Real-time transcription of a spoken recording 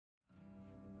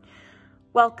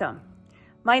Welcome.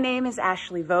 My name is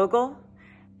Ashley Vogel,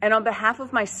 and on behalf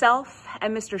of myself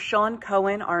and Mr. Sean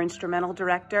Cohen, our instrumental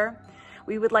director,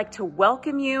 we would like to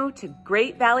welcome you to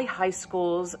Great Valley High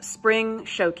School's Spring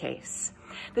Showcase.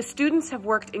 The students have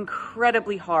worked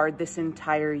incredibly hard this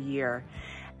entire year.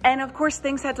 And of course,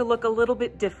 things had to look a little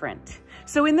bit different.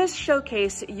 So in this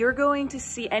showcase, you're going to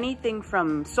see anything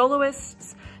from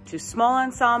soloists to small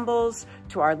ensembles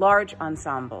to our large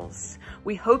ensembles.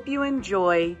 We hope you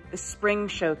enjoy the Spring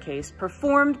Showcase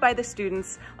performed by the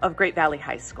students of Great Valley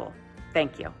High School.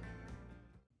 Thank you.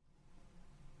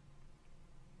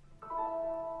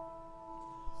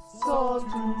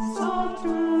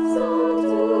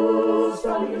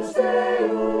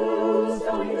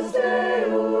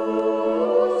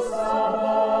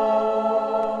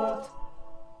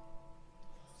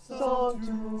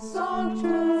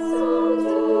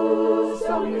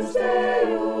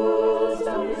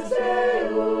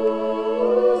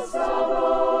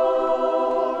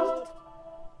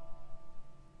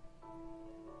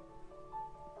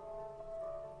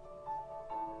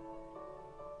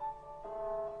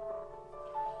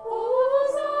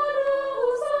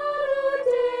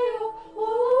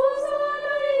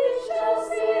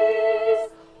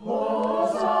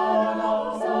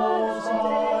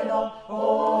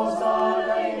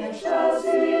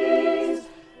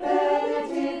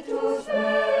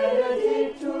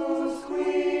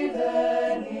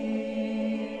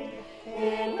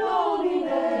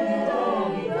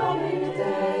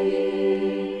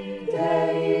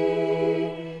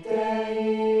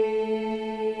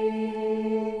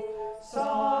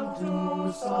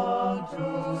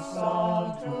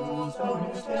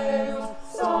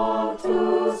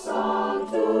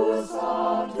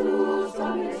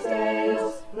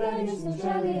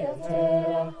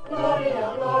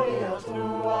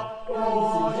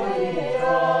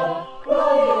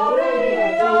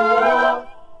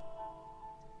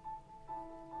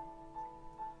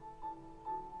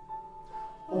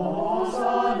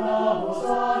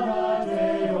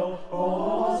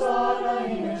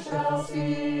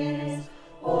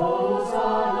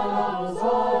 Hosanna,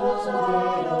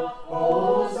 Hosanna, Deo,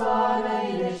 Hosanna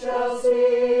in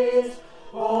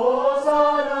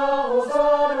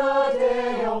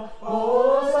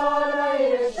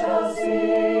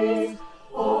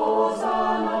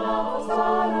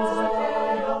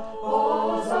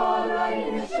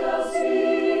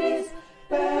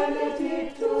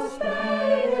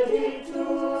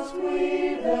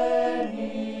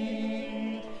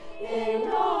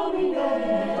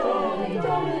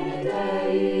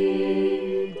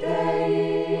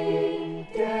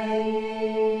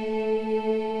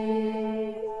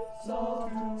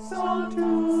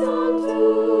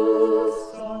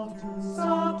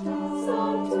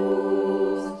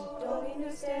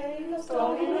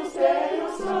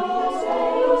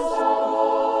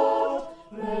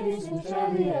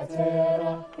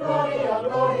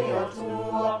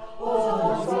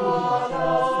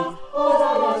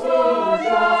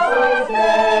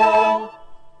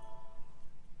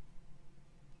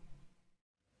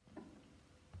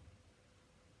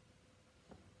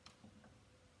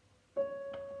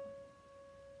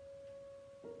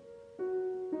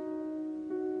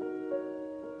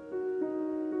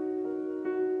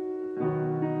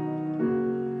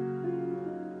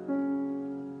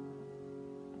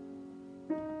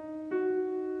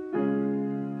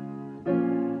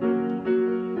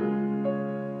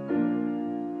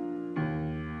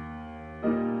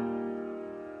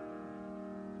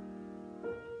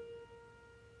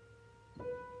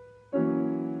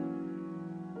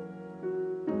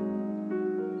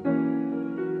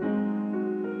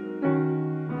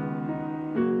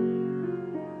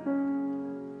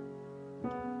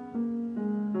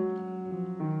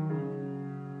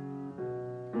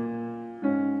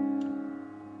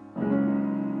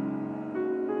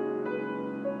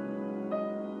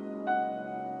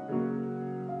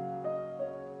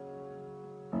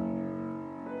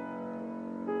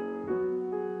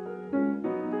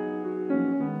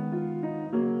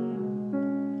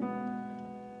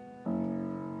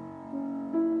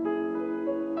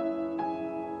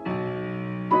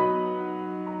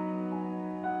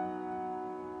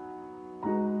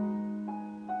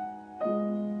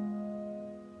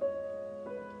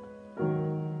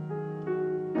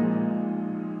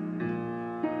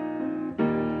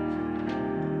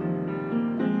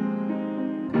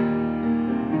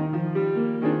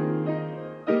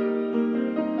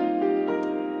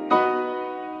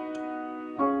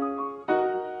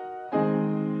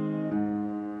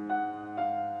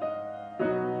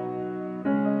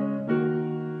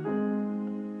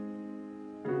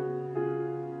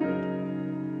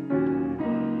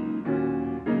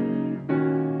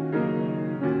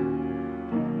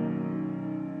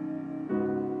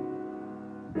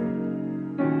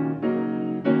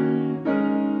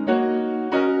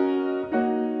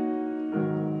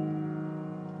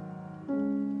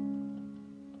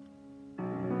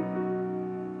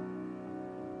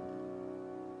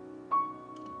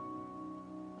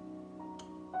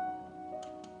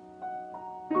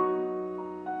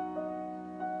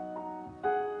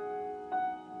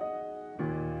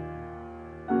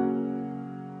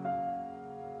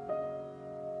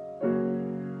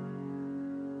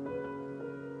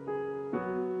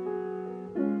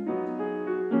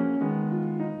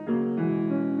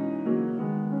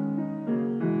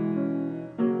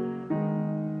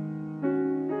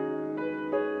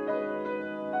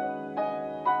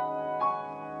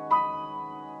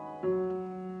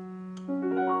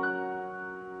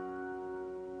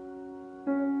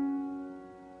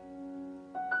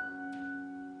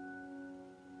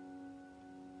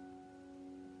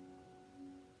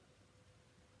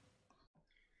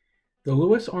The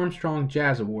Louis Armstrong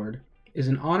Jazz Award is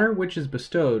an honor which is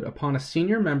bestowed upon a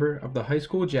senior member of the high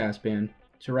school jazz band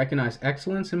to recognize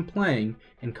excellence in playing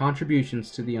and contributions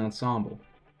to the ensemble.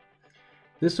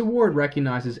 This award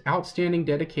recognizes outstanding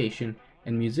dedication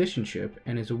and musicianship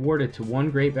and is awarded to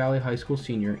one Great Valley High School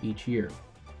senior each year.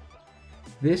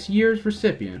 This year's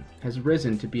recipient has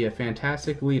risen to be a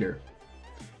fantastic leader.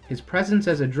 His presence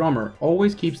as a drummer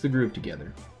always keeps the group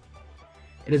together.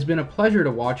 It has been a pleasure to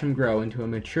watch him grow into a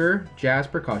mature jazz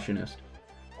percussionist,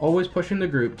 always pushing the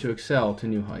group to excel to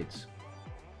new heights.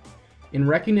 In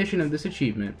recognition of this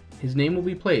achievement, his name will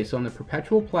be placed on the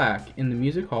perpetual plaque in the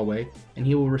music hallway, and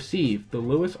he will receive the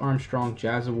Louis Armstrong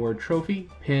Jazz Award trophy,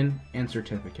 pin, and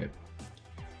certificate.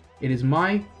 It is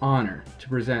my honor to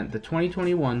present the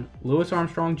 2021 Louis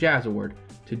Armstrong Jazz Award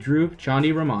to Dhruv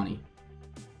Chandi Ramani.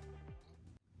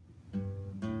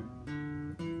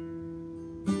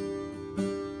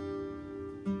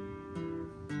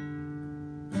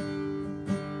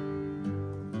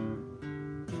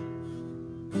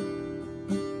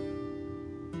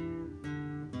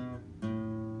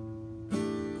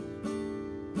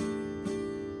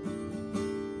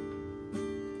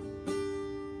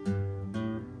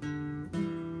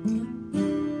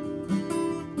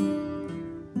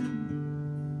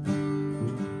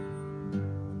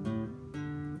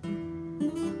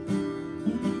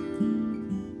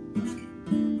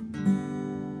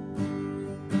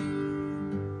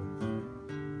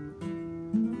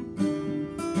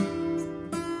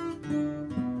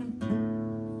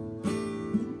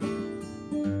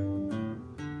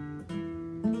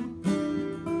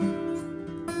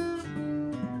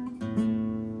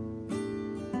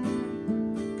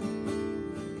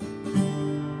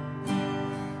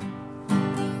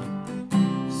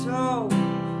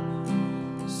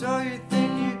 So you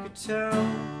think you could tell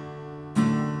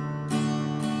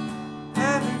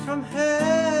heaven from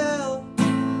hell,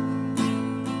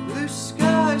 blue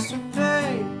skies from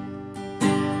pain?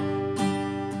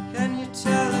 Can you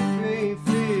tell if we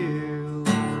feel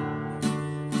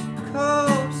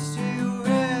close to your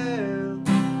will?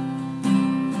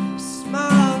 A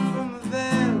smile from a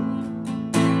veil.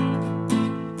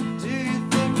 Do you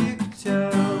think you could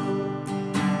tell?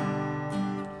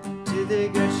 Did they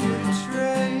get you to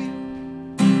trade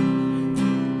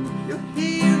your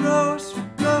heroes for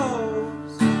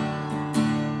ghosts,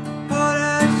 hot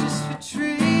ashes for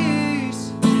trees,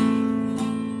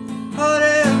 hot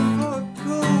air for a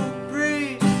cool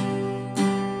breeze,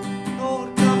 old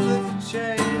comfort for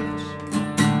change?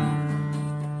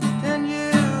 Can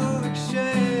you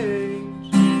exchange?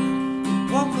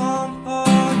 Walk on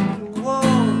part in the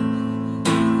warm,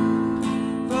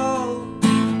 cold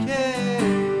cave.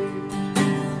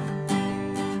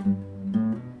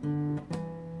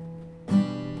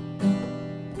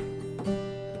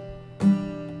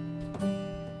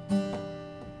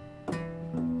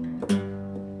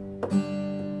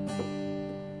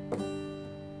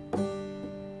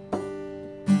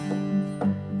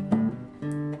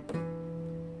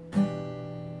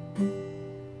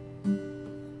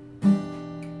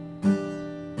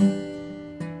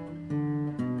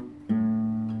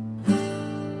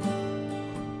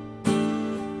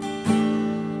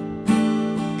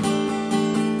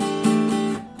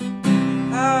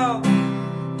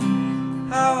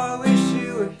 How I wish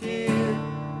you were here.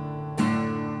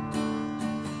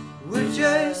 We're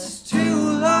just two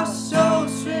lost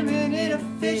souls swimming in a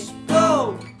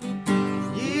fishbowl,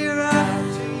 year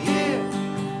after year,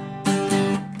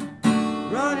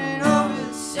 running over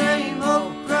the same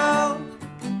old ground,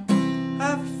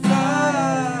 half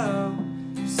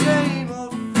found, same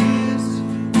old fears.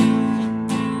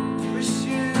 Wish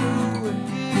you were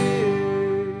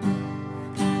here.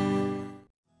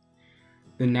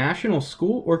 The National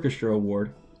School Orchestra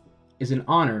Award is an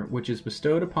honor which is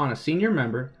bestowed upon a senior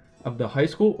member of the high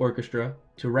school orchestra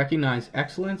to recognize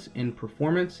excellence in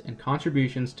performance and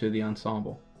contributions to the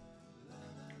ensemble.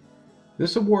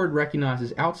 This award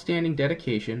recognizes outstanding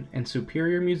dedication and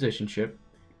superior musicianship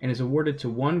and is awarded to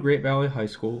one Great Valley High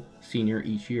School senior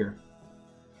each year.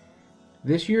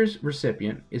 This year's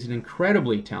recipient is an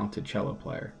incredibly talented cello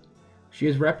player. She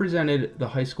has represented the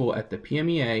high school at the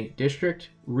PMEA, District,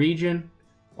 Region,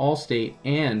 All-State,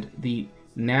 and the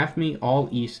NAFME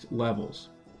All-East levels.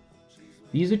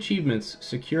 These achievements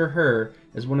secure her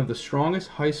as one of the strongest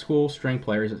high school string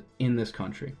players in this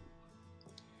country.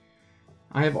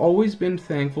 I have always been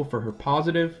thankful for her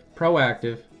positive,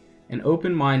 proactive, and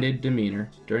open-minded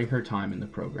demeanor during her time in the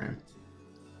program.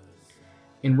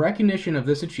 In recognition of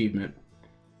this achievement,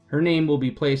 her name will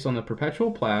be placed on the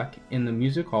perpetual plaque in the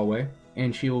music hallway,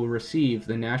 and she will receive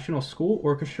the National School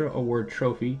Orchestra Award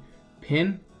trophy,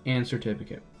 pin, and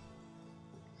certificate.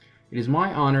 It is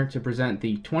my honor to present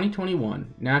the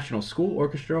 2021 National School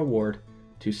Orchestra Award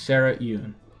to Sarah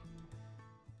Yoon.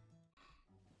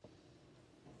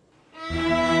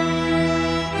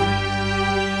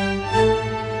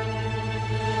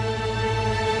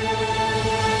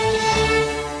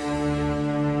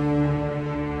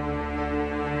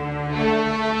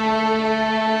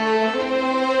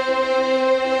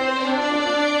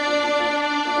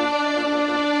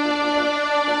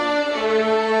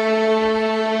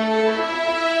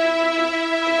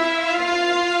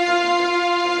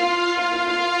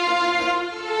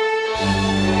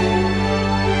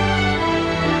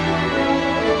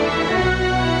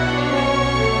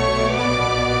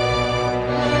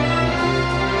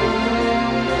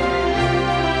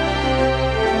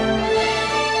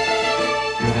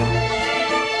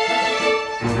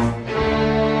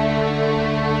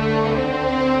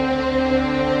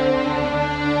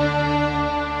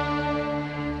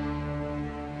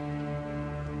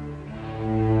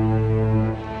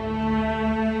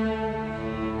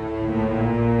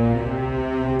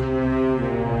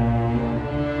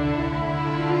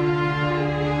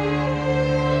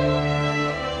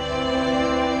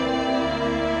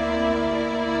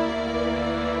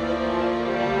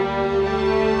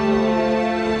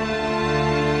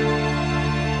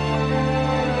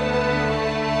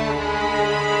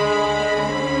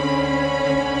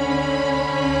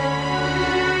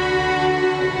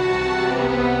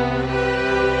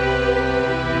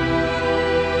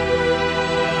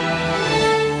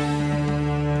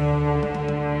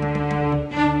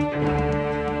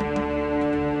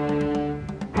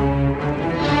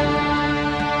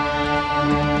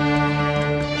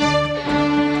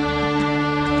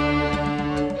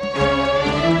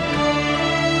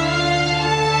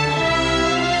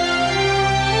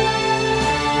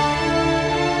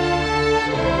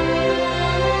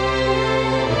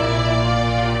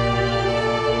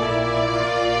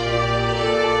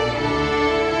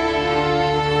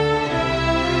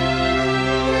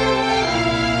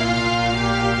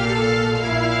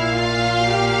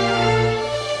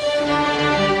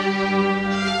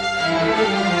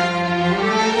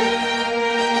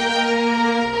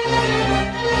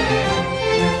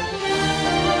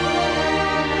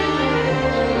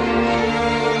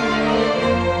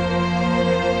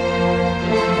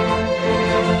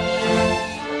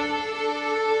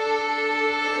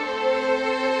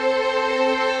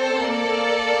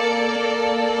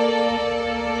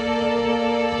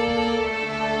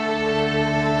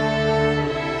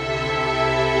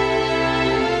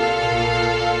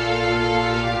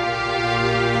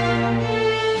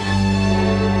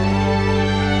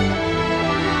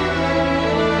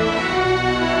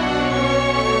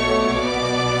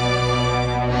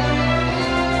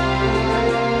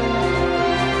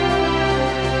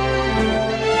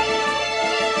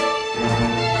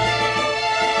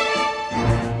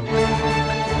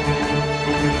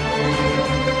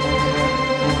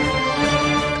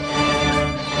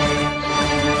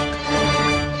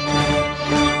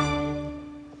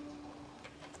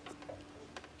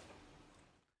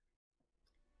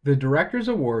 The Director's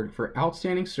Award for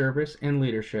Outstanding Service and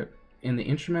Leadership in the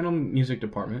Instrumental Music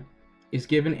Department is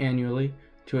given annually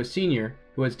to a senior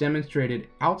who has demonstrated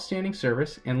outstanding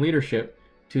service and leadership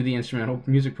to the instrumental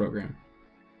music program.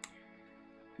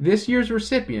 This year's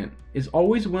recipient is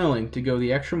always willing to go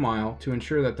the extra mile to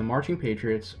ensure that the Marching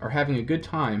Patriots are having a good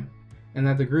time and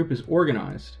that the group is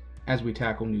organized as we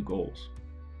tackle new goals.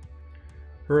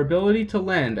 Her ability to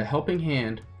lend a helping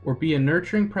hand or be a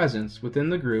nurturing presence within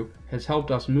the group has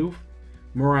helped us move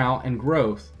morale and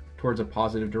growth towards a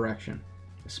positive direction,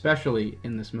 especially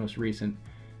in this most recent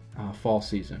fall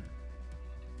season.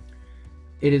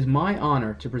 It is my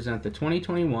honor to present the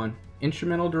 2021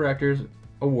 Instrumental Directors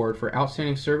Award for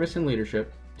Outstanding Service and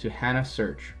Leadership to Hannah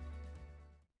Search.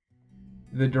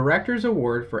 The Director's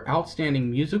Award for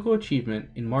Outstanding Musical Achievement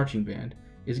in Marching Band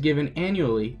is given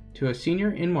annually to a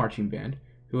senior in marching band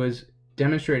who has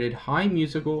demonstrated high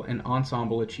musical and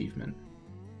ensemble achievement.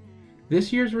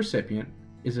 This year's recipient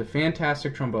is a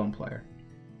fantastic trombone player.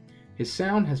 His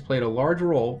sound has played a large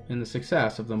role in the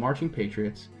success of the Marching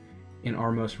Patriots in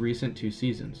our most recent 2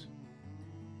 seasons.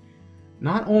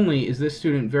 Not only is this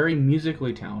student very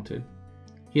musically talented,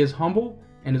 he is humble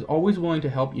and is always willing to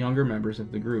help younger members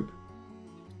of the group.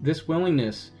 This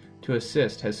willingness to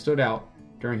assist has stood out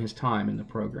during his time in the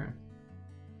program.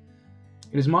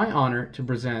 It is my honor to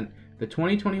present the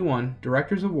 2021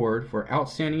 Director's Award for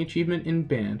Outstanding Achievement in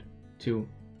Band to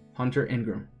Hunter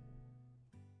Ingram.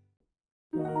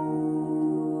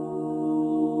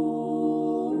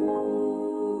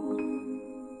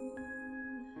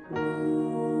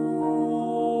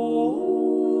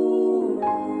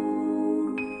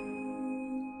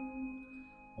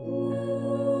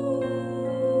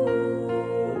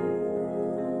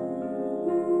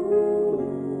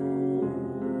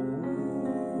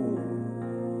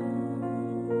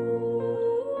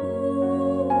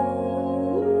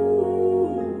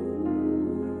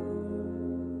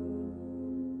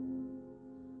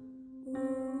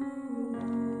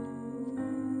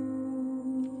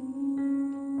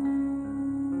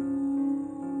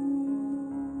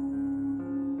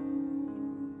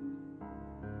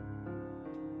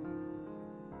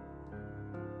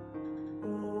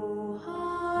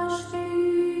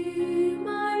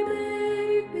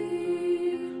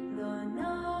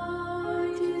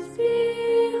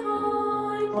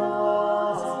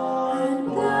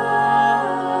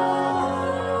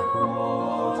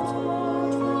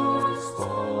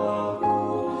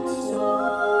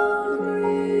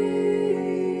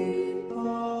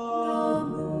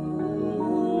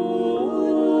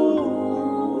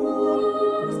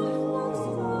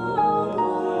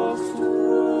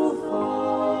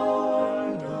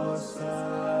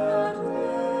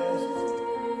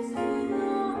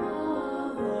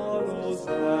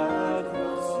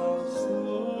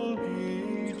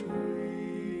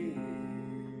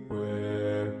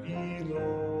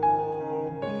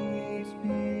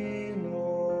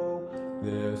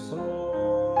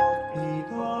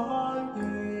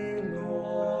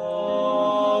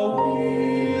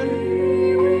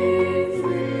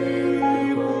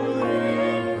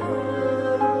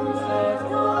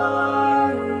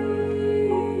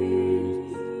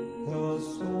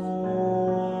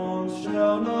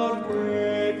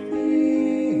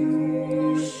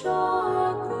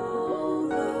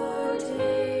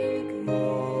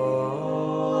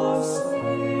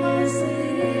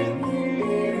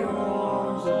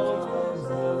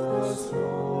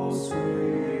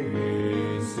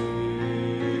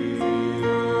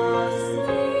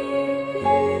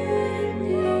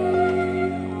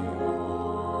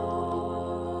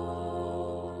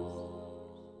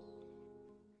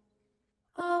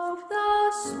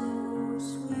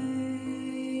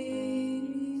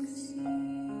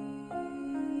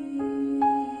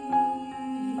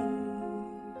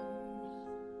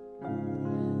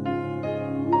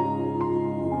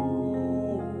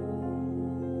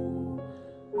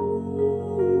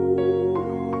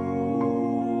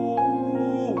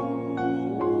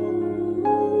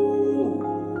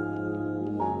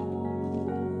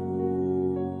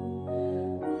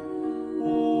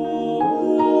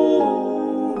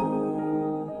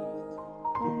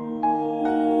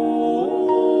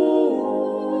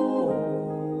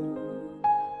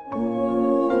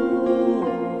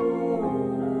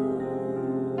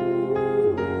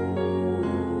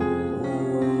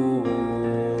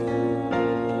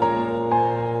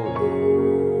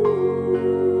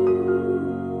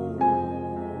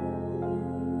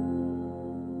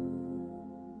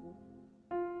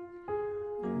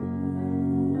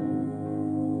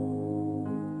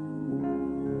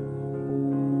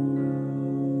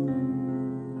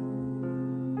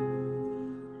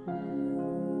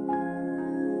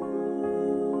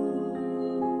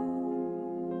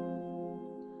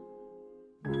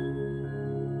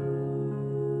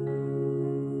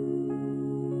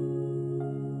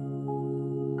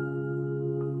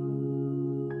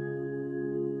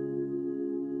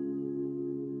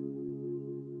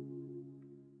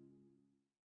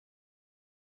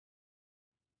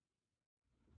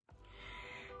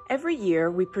 Every year,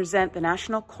 we present the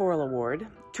National Choral Award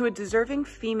to a deserving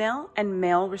female and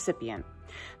male recipient.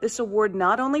 This award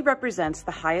not only represents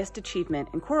the highest achievement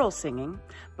in choral singing,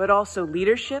 but also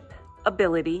leadership,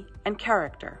 ability, and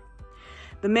character.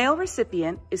 The male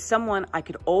recipient is someone I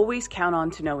could always count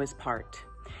on to know his part.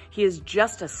 He is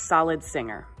just a solid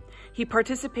singer. He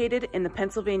participated in the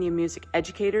Pennsylvania Music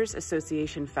Educators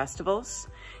Association festivals.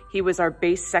 He was our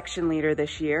bass section leader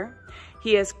this year.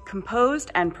 He has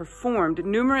composed and performed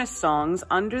numerous songs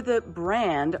under the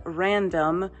brand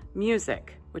Random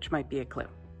Music, which might be a clue.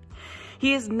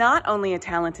 He is not only a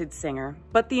talented singer,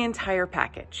 but the entire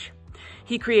package.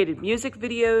 He created music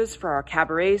videos for our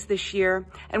cabarets this year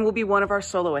and will be one of our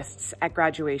soloists at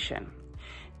graduation.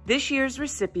 This year's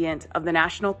recipient of the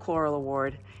National Choral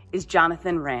Award is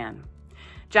Jonathan Rand.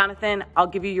 Jonathan, I'll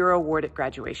give you your award at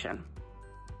graduation.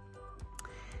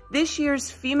 This year's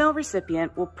female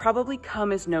recipient will probably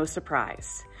come as no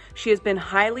surprise. She has been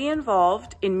highly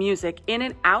involved in music in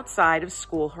and outside of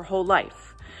school her whole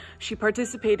life. She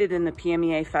participated in the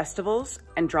PMEA festivals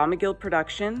and Drama Guild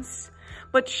productions,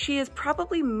 but she is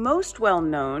probably most well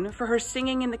known for her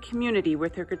singing in the community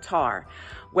with her guitar,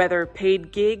 whether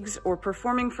paid gigs or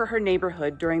performing for her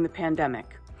neighborhood during the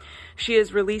pandemic. She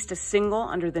has released a single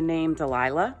under the name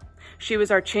Delilah. She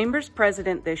was our Chamber's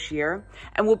president this year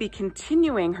and will be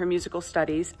continuing her musical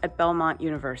studies at Belmont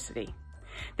University.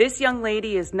 This young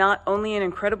lady is not only an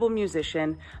incredible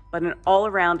musician, but an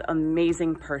all-around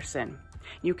amazing person.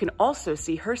 You can also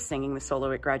see her singing the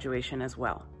solo at graduation as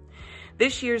well.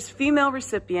 This year's female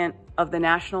recipient of the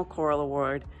National Choral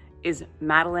Award is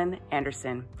Madeline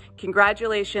Anderson.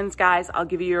 Congratulations, guys. I'll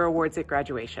give you your awards at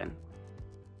graduation.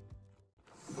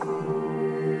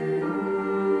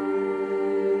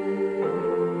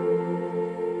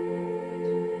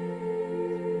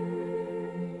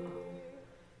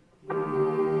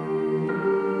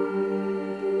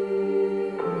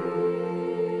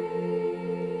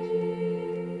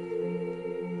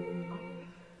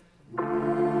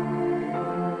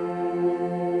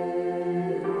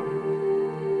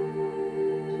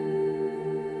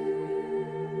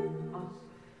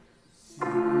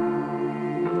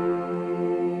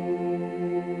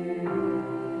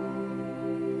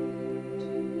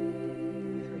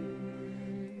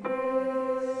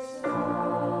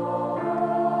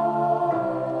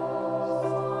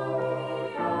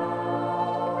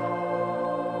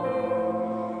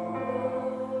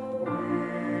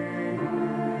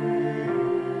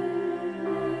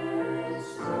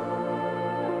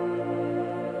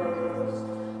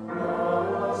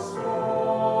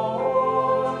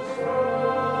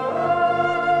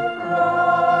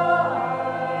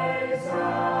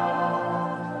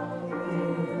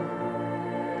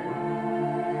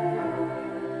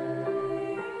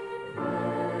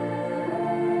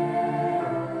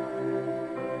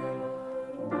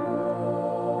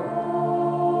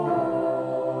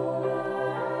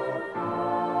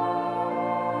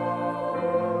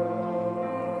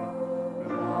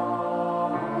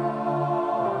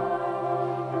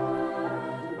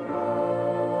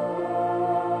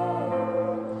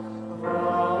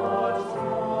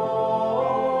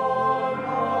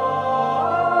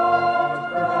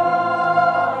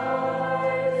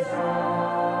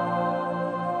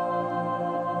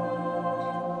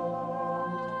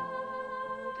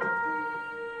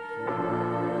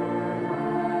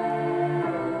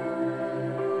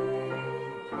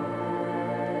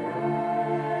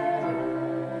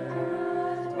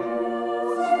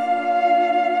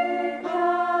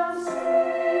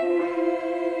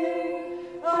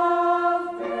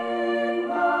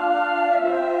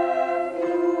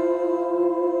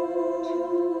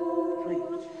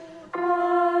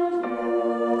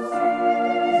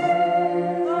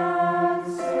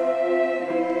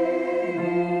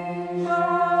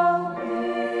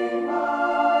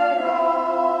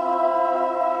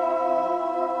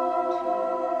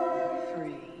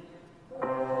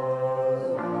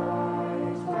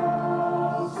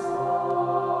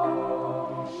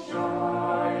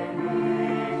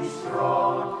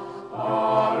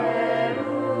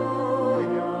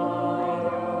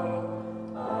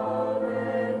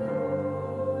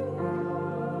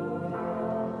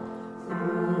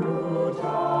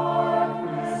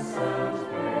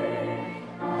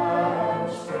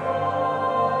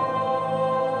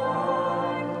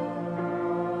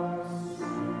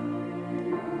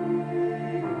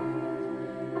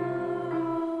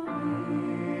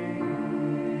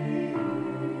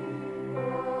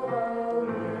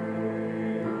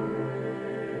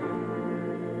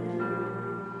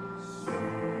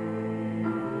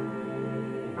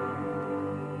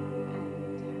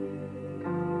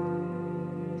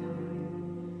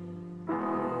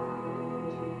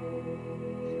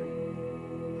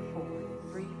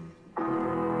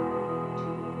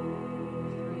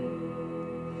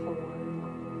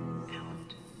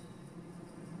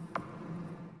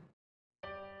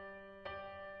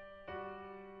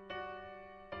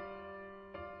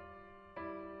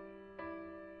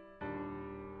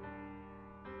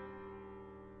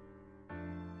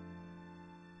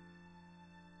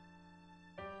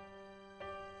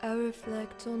 I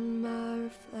reflect on my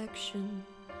reflection,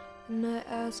 and I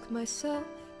ask myself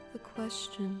the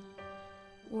question,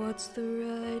 what's the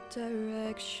right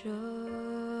direction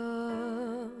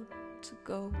to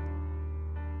go?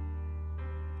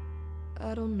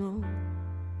 I don't know.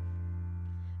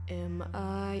 Am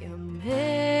I a man,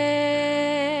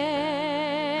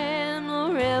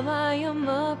 or am I a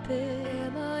Muppet?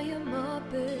 Am I a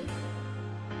Muppet?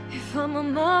 If I'm a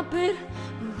Muppet,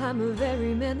 well, I'm a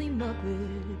very manly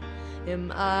Muppet.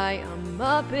 Am I a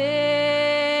Muppet,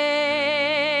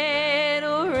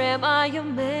 or am I a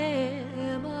man?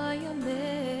 Am I a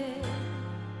man?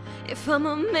 If I'm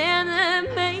a man,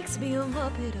 that makes me a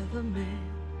Muppet of a man.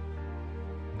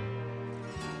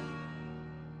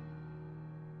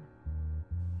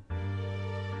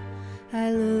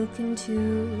 I look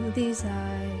into these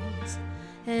eyes,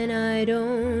 and I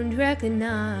don't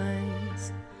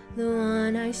recognize the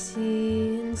one I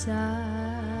see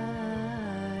inside.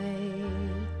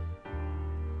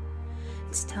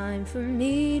 It's time for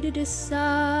me to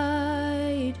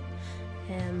decide,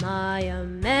 am I a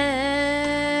man,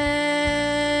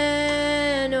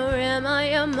 or am I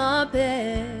a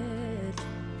Muppet?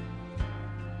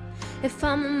 If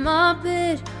I'm a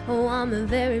Muppet, oh, I'm a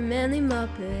very manly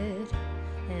Muppet.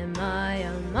 Am I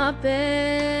a Muppet,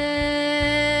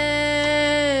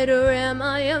 or am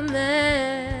I a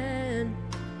man?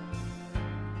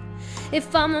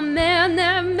 If I'm a man,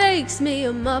 that makes me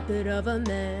a Muppet of a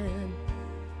man.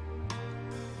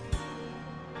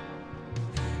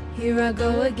 Here I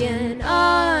go again,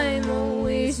 I'm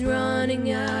always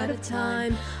running out of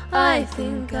time. I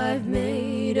think I've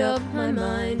made up my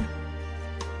mind.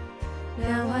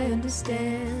 Now I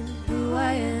understand who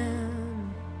I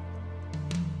am.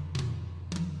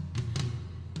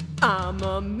 I'm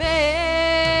a man.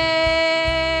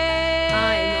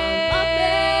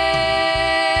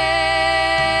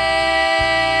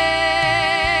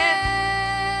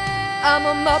 I'm a Muppet. I'm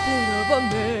a Muppet of a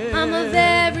man. I'm a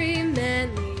very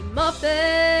manly Muppet.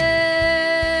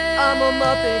 I'm a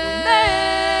Muppet man.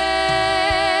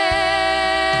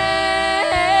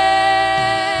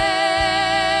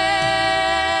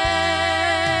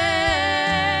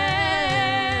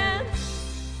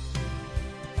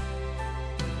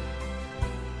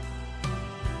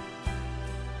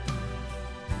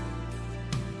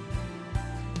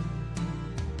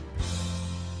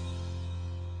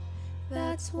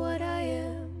 That's what I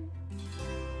am.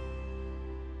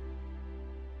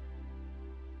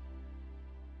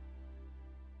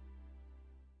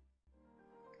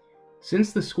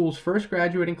 Since the school's first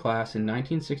graduating class in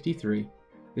 1963,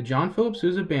 the John Philip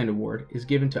Sousa Band Award is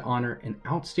given to honor an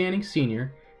outstanding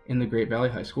senior in the Great Valley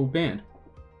High School Band.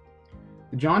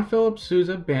 The John Philip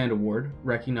Sousa Band Award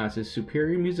recognizes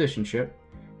superior musicianship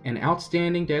and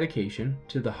outstanding dedication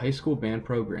to the high school band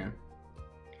program.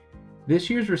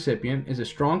 This year's recipient is a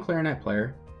strong clarinet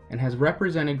player and has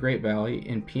represented Great Valley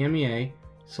in PMEA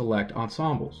select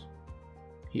ensembles.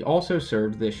 He also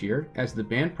served this year as the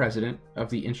band president of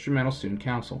the Instrumental Student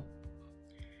Council.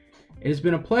 It has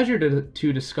been a pleasure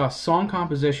to discuss song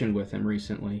composition with him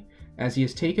recently, as he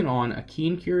has taken on a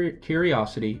keen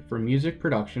curiosity for music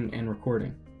production and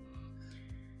recording.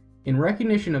 In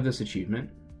recognition of this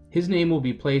achievement, his name will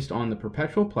be placed on the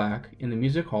perpetual plaque in the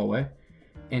music hallway,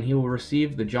 and he will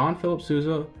receive the John Philip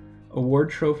Sousa Award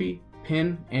Trophy,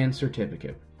 pin, and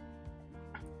certificate.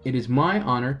 It is my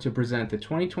honor to present the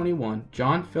 2021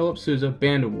 John Philip Sousa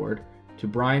Band Award to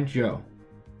Brian Joe.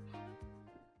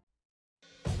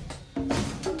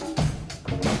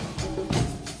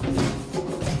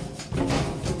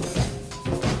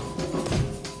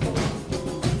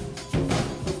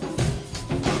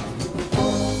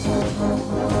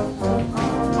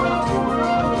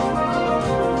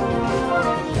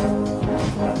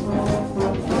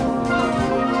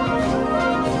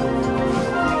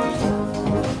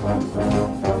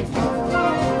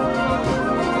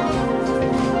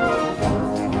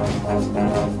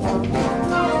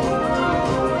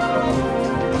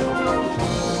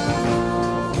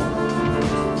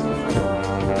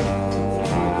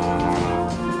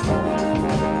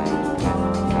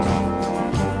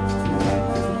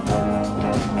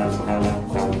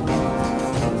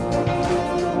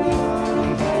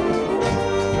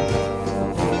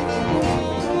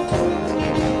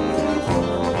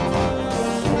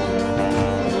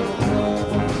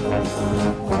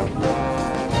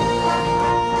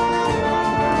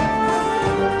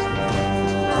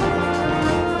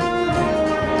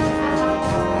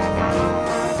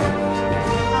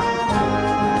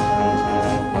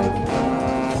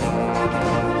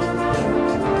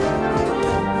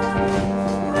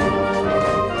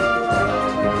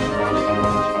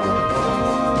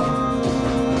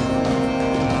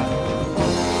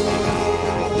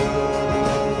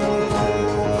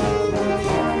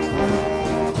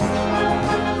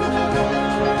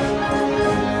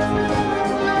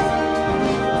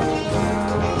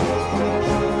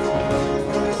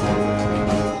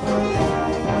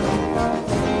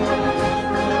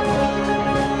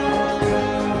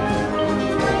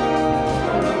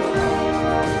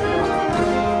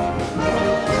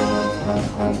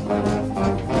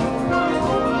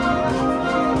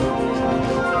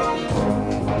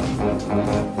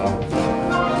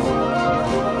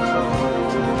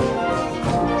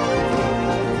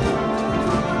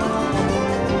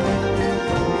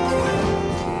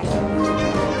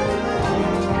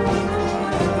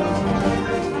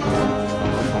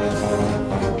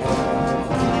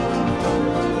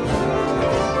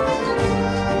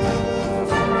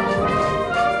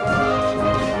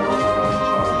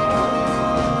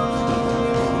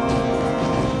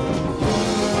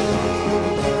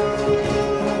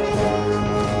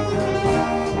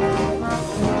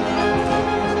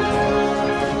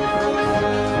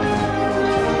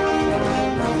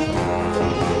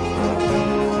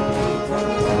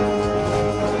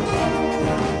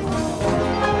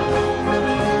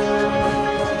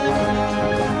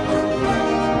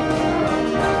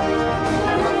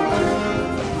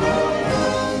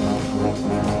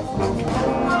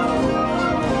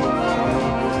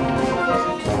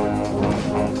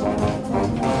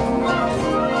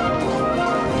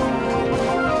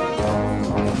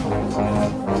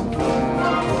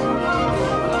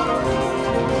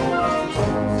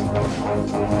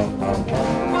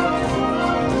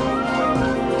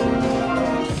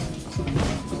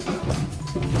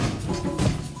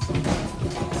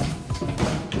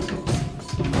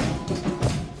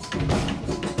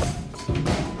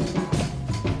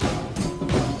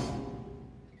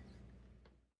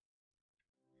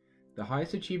 The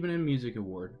highest achievement in music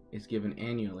award is given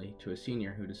annually to a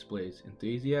senior who displays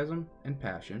enthusiasm and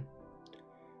passion,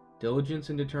 diligence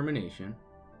and determination,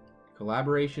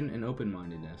 collaboration and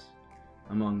open-mindedness,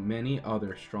 among many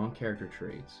other strong character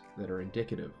traits that are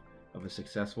indicative of a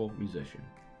successful musician.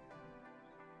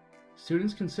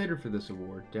 Students considered for this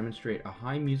award demonstrate a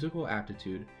high musical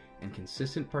aptitude and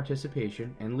consistent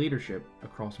participation and leadership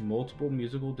across multiple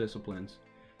musical disciplines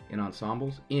in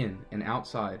ensembles in and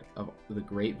outside of the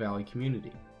Great Valley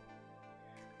community.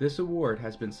 This award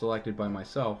has been selected by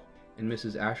myself and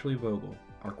Mrs. Ashley Vogel,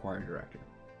 our choir director.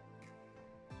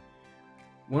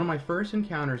 One of my first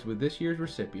encounters with this year's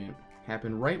recipient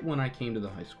happened right when I came to the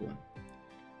high school.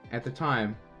 At the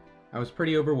time, I was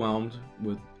pretty overwhelmed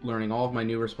with learning all of my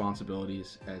new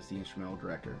responsibilities as the instrumental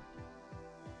director.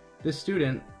 This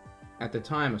student, at the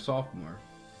time a sophomore,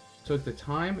 took the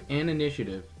time and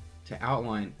initiative to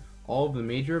outline all of the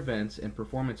major events and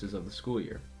performances of the school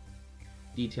year,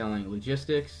 detailing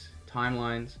logistics,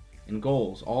 timelines, and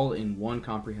goals all in one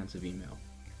comprehensive email.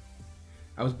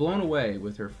 I was blown away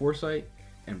with her foresight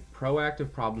and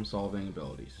proactive problem-solving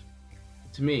abilities.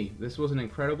 To me, this was an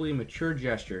incredibly mature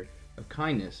gesture of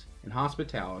kindness and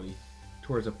hospitality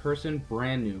towards a person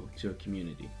brand new to a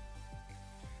community.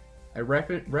 I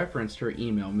referenced her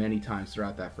email many times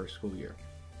throughout that first school year.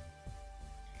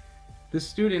 This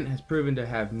student has proven to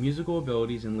have musical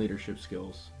abilities and leadership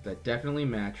skills that definitely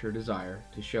match her desire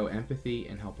to show empathy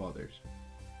and help others.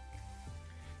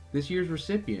 This year's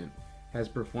recipient has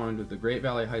performed with the Great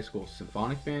Valley High School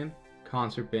Symphonic Band,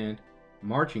 Concert Band,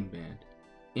 Marching Band,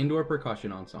 Indoor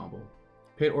Percussion Ensemble,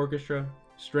 Pit Orchestra,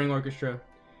 String Orchestra,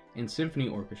 and Symphony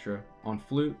Orchestra on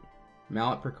flute,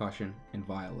 mallet percussion, and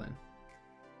violin.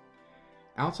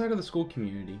 Outside of the school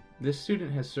community, this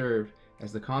student has served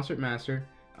as the concertmaster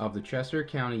of the Chester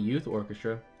County Youth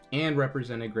Orchestra and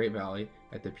represented Great Valley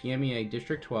at the PMEA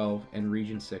District 12 and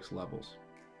Region 6 levels.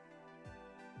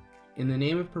 In the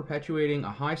name of perpetuating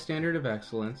a high standard of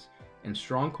excellence and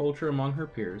strong culture among her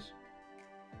peers,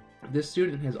 this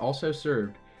student has also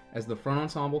served as the front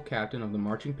ensemble captain of the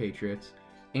Marching Patriots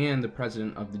and the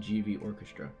president of the GV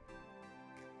Orchestra.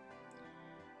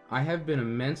 I have been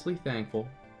immensely thankful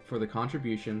for the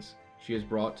contributions she has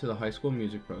brought to the high school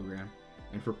music program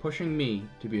and for pushing me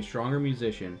to be a stronger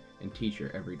musician and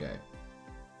teacher every day.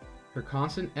 Her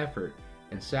constant effort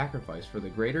and sacrifice for the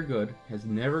greater good has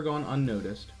never gone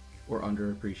unnoticed or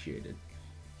underappreciated.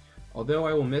 Although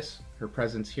I will miss her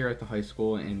presence here at the high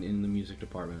school and in the music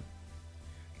department,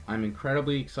 I'm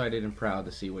incredibly excited and proud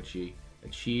to see what she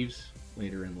achieves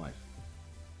later in life.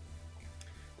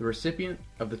 The recipient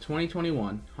of the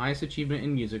 2021 Highest Achievement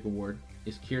in Music Award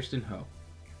is Kirsten Ho.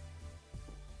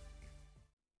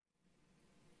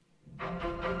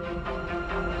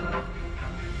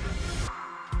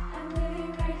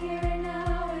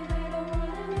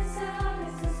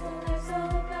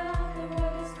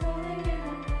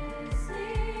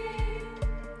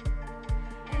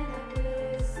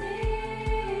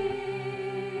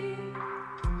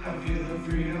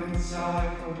 Freedom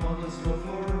inside, come on, let's go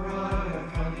for a ride. I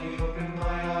finally opened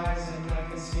my eyes and I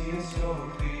can see it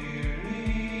so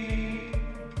clearly.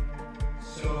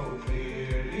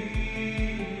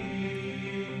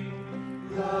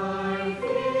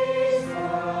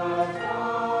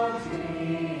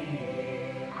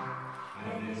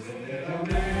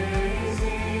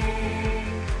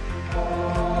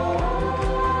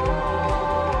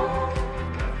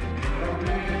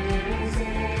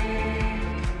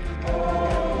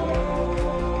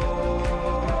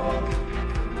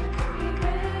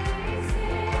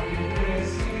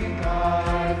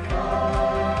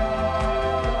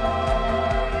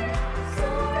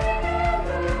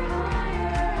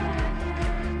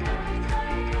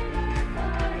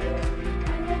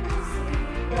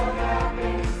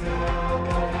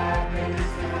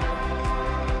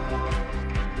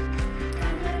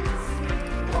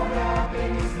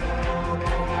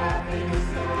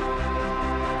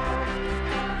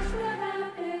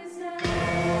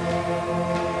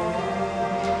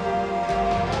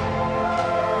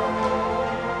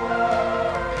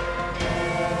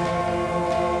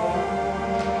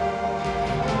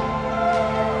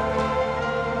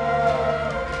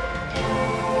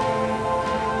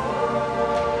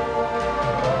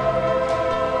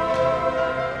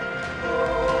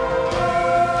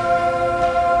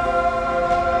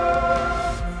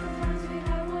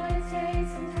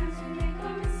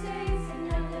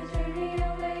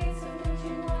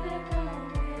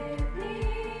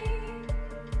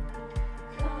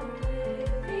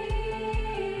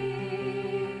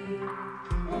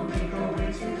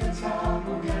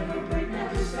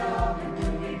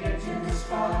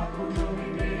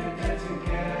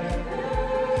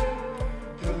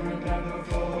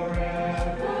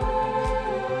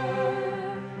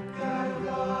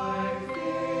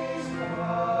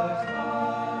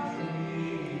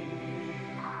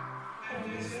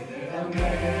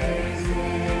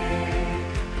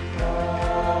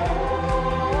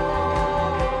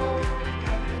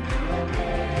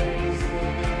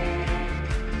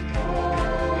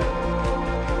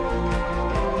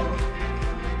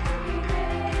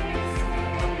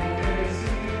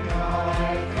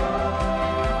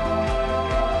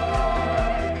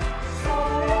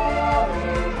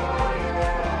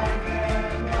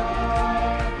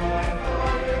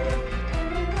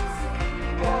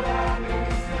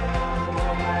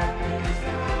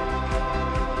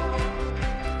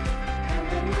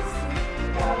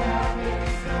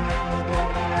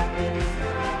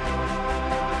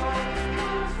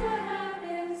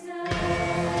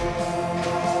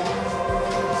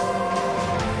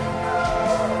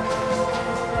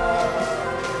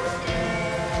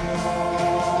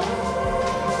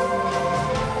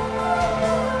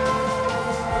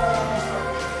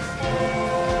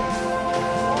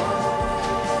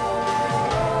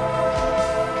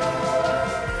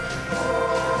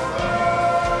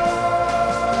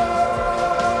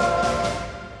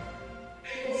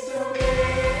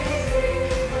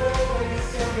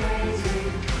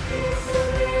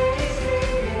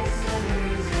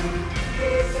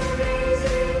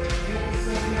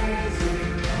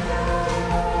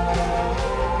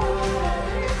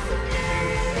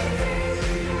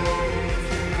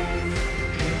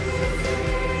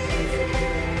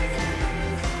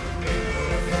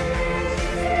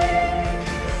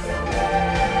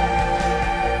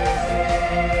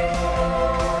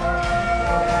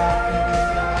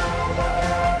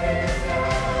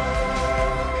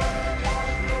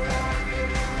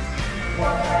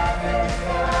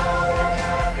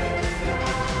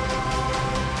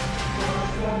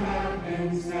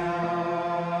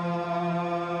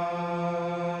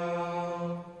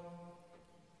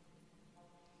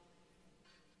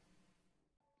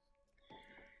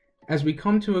 As we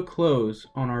come to a close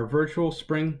on our virtual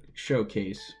spring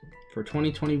showcase for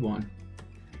 2021,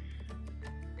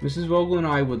 Mrs. Vogel and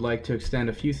I would like to extend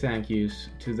a few thank yous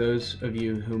to those of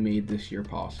you who made this year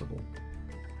possible.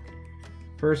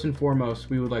 First and foremost,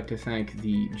 we would like to thank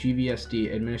the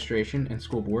GVSD administration and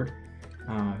school board.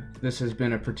 This has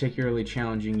been a particularly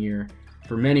challenging year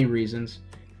for many reasons,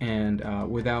 and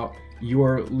without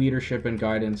your leadership and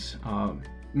guidance,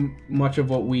 much of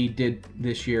what we did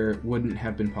this year wouldn't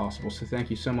have been possible. So thank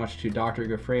you so much to Dr.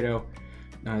 Goffredo,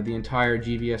 the entire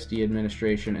GVSD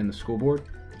administration, and the school board.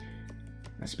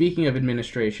 Speaking of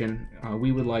administration,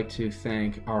 we would like to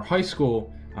thank our high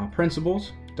school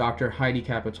principals, Dr. Heidi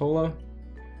Capitola,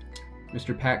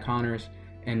 Mr. Pat Connors,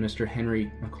 and Mr. Henry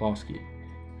McCloskey.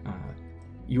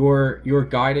 Your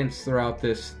guidance throughout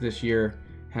this year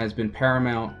has been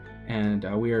paramount, and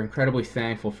we are incredibly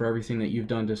thankful for everything that you've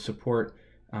done to support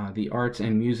the arts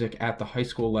and music at the high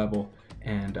school level,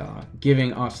 and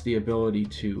giving us the ability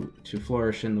to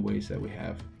flourish in the ways that we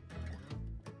have.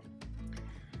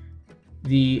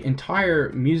 The entire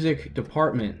music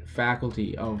department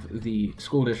faculty of the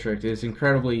school district is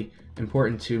incredibly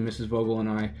important to Mrs. Vogel and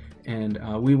I, and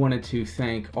we wanted to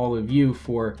thank all of you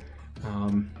for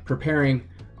preparing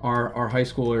our high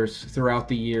schoolers throughout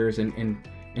the years and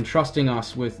entrusting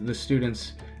us with the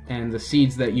students and the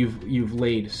seeds that you've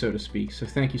laid, so to speak. So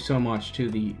thank you so much to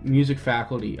the music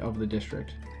faculty of the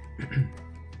district.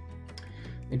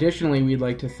 Additionally, we'd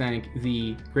like to thank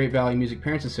the Great Valley Music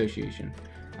Parents Association,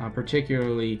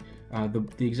 particularly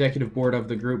the executive board of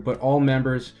the group, but all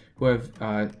members who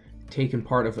have taken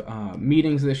part of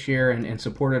meetings this year and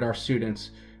supported our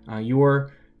students.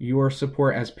 Your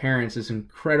support as parents is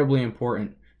incredibly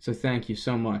important, so thank you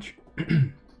so much.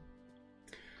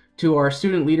 To our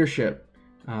student leadership,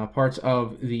 parts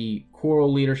of the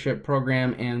choral leadership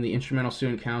program and the instrumental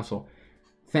student council,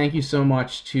 thank you so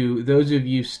much to those of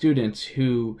you students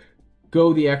who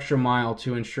go the extra mile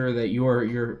to ensure that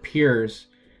your peers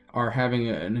are having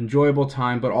an enjoyable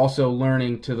time, but also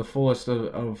learning to the fullest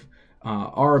of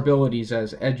our abilities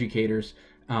as educators,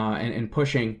 and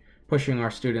pushing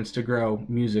our students to grow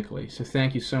musically. So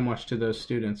thank you so much to those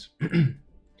students.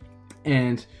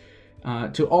 And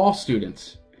to all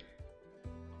students,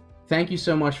 thank you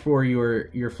so much for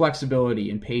your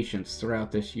flexibility and patience throughout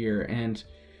this year. And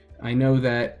I know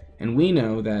that, and we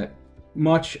know that,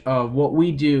 much of what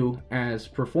we do as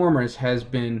performers has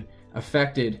been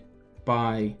affected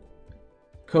by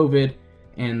COVID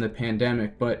and the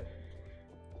pandemic, but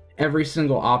every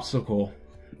single obstacle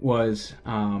was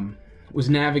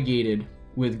navigated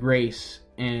with grace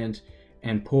and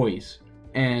poise,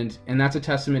 and that's a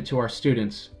testament to our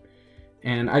students.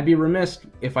 And I'd be remiss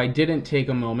if I didn't take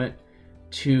a moment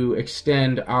to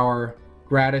extend our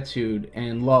gratitude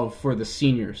and love for the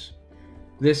seniors.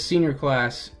 This senior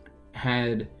class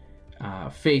had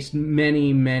faced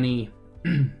many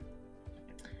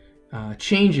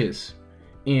changes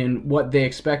in what they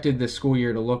expected this school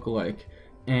year to look like,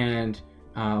 and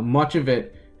much of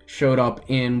it showed up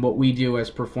in what we do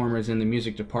as performers in the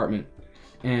music department.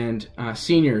 And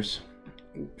seniors,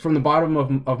 from the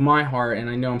bottom of my heart, and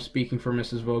I know I'm speaking for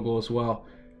Mrs. Vogel as well,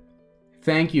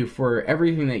 thank you for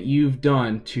everything that you've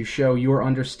done to show your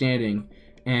understanding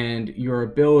and your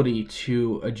ability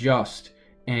to adjust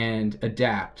and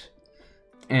adapt.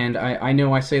 And I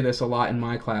know I say this a lot in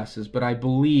my classes, but I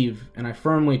believe, and I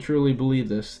firmly, truly believe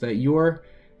this, that your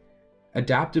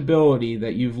adaptability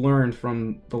that you've learned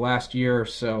from the last year or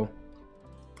so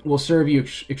will serve you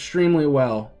extremely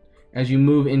well as you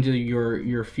move into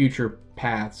your future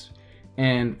paths.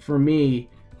 And for me,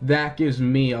 that gives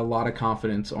me a lot of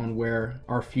confidence on where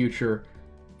our future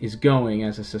is going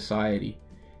as a society.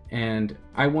 And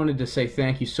I wanted to say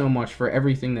thank you so much for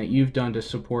everything that you've done to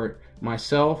support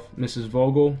myself, Mrs.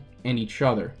 Vogel, and each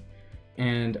other.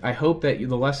 And I hope that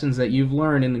the lessons that you've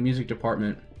learned in the music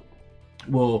department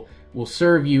will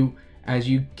serve you as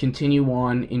you continue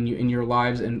on in your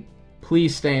lives. And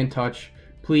please stay in touch.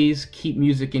 Please keep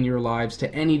music in your lives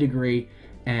to any degree.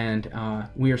 And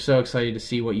we are so excited to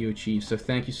see what you achieve. So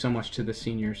thank you so much to the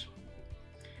seniors.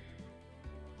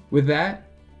 With that,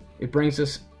 it brings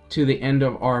us to the end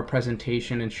of our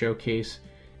presentation and showcase.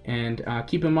 And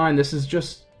keep in mind, this is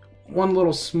just one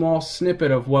little small snippet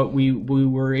of what we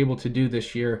were able to do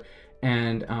this year.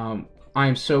 And I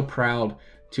am so proud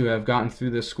to have gotten through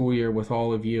this school year with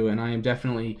all of you, and I am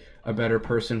definitely a better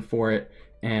person for it.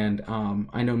 And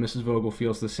I know Mrs. Vogel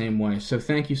feels the same way. So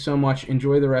thank you so much.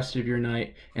 Enjoy the rest of your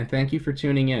night, and thank you for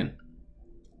tuning in.